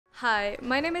Hi,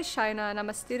 my name is Shaina and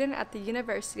I'm a student at the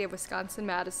University of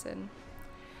Wisconsin-Madison.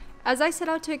 As I set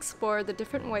out to explore the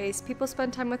different ways people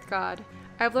spend time with God,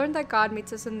 I've learned that God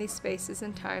meets us in these spaces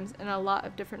and times in a lot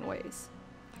of different ways.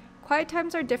 Quiet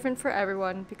times are different for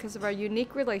everyone because of our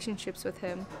unique relationships with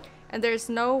Him, and there is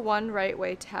no one right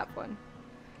way to have one.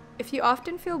 If you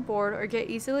often feel bored or get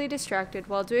easily distracted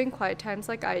while doing quiet times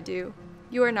like I do,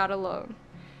 you are not alone.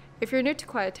 If you're new to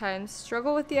quiet times,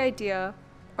 struggle with the idea,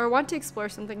 or want to explore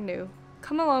something new,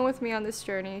 come along with me on this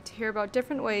journey to hear about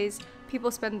different ways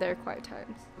people spend their quiet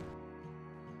times.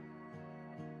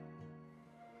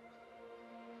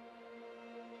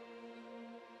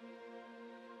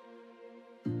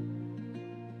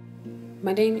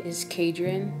 My name is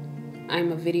Kadrian.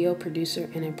 I'm a video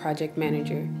producer and a project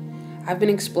manager. I've been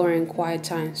exploring quiet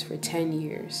times for 10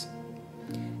 years.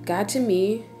 God to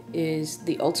me is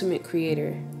the ultimate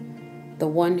creator, the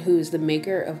one who is the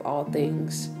maker of all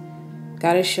things.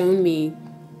 God has shown me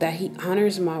that He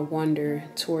honors my wonder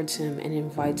towards Him and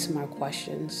invites my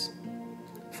questions.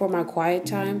 For my quiet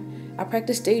time, I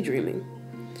practice daydreaming.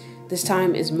 This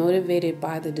time is motivated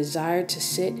by the desire to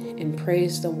sit and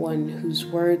praise the one whose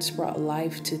words brought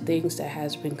life to things that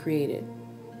has been created.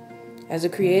 As a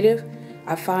creative,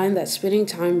 I find that spending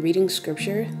time reading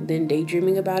scripture, then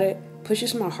daydreaming about it,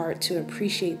 pushes my heart to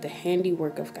appreciate the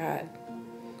handiwork of God.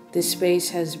 This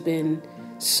space has been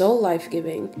so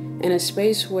life-giving and a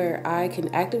space where I can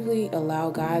actively allow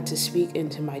God to speak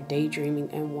into my daydreaming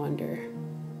and wonder.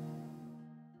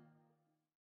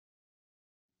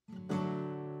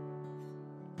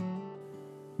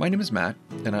 My name is Matt,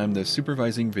 and I'm the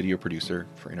supervising video producer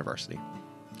for InterVarsity.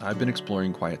 I've been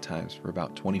exploring quiet times for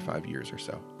about 25 years or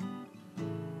so.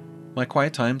 My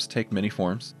quiet times take many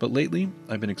forms, but lately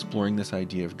I've been exploring this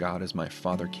idea of God as my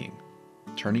Father King,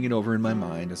 turning it over in my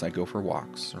mind as I go for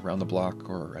walks around the block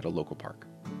or at a local park.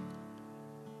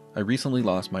 I recently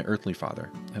lost my earthly father,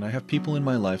 and I have people in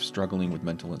my life struggling with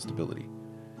mental instability.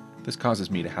 This causes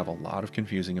me to have a lot of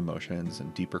confusing emotions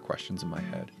and deeper questions in my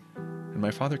head, and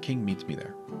my Father King meets me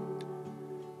there.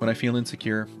 When I feel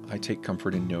insecure, I take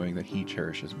comfort in knowing that He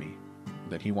cherishes me,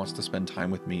 that He wants to spend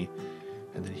time with me,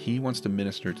 and that He wants to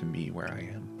minister to me where I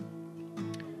am.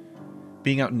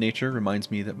 Being out in nature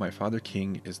reminds me that my Father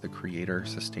King is the creator,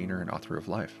 sustainer, and author of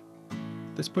life.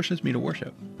 This pushes me to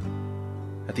worship.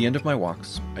 At the end of my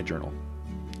walks, I journal.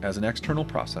 As an external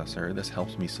processor, this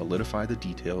helps me solidify the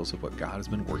details of what God has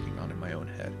been working on in my own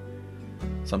head.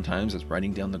 Sometimes it's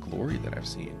writing down the glory that I've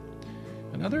seen,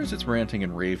 and others it's ranting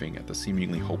and raving at the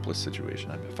seemingly hopeless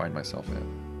situation I find myself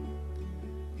in.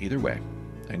 Either way,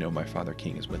 I know my Father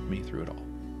King is with me through it all.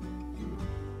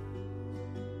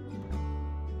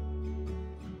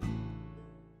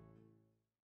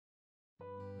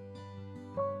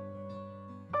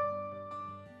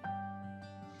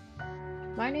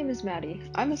 My name is Madi.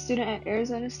 I'm a student at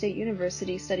Arizona State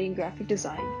University studying graphic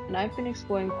design, and I've been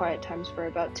exploring quiet times for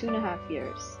about 2.5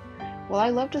 years. While I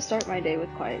love to start my day with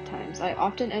quiet times, I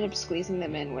often end up squeezing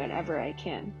them in whenever I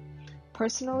can.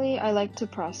 Personally, I like to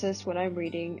process what I'm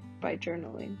reading by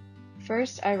journaling.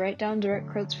 First, I write down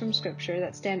direct quotes from scripture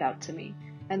that stand out to me,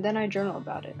 and then I journal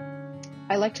about it.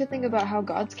 I like to think about how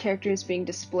God's character is being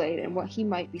displayed and what He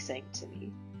might be saying to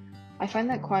me. I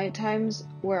find that quiet times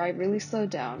where I really slow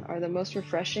down are the most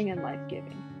refreshing and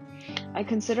life-giving. I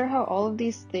consider how all of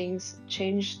these things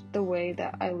change the way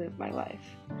that I live my life.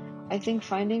 I think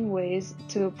finding ways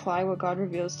to apply what God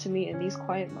reveals to me in these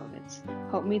quiet moments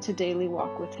help me to daily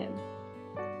walk with Him.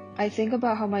 I think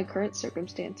about how my current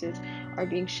circumstances are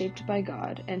being shaped by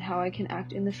God and how I can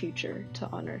act in the future to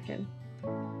honor Him.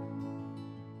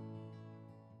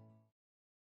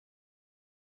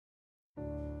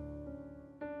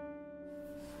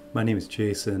 My name is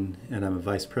Jason, and I'm a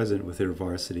vice president with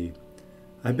InterVarsity.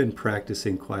 I've been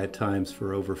practicing quiet times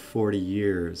for over 40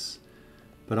 years,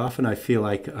 but often I feel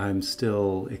like I'm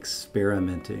still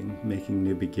experimenting, making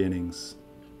new beginnings.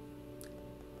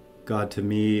 God to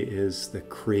me is the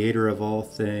creator of all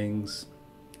things,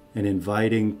 an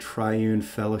inviting triune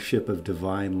fellowship of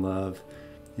divine love.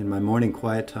 In my morning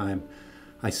quiet time,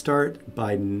 I start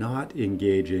by not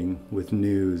engaging with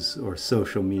news or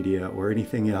social media or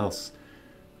anything else,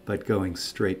 but going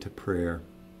straight to prayer.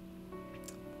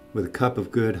 With a cup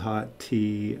of good hot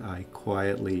tea, I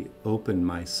quietly open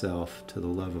myself to the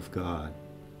love of God.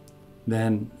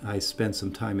 Then I spend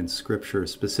some time in Scripture,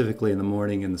 specifically in the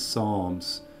morning in the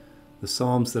Psalms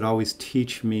that always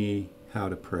teach me how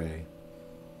to pray.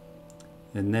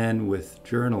 And then with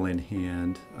journal in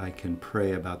hand, I can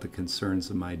pray about the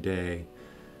concerns of my day,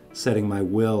 setting my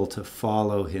will to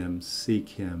follow Him, seek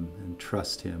Him, and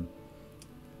trust Him.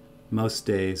 Most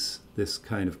days, this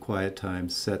kind of quiet time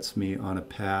sets me on a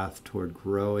path toward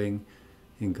growing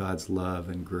in God's love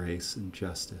and grace and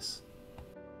justice.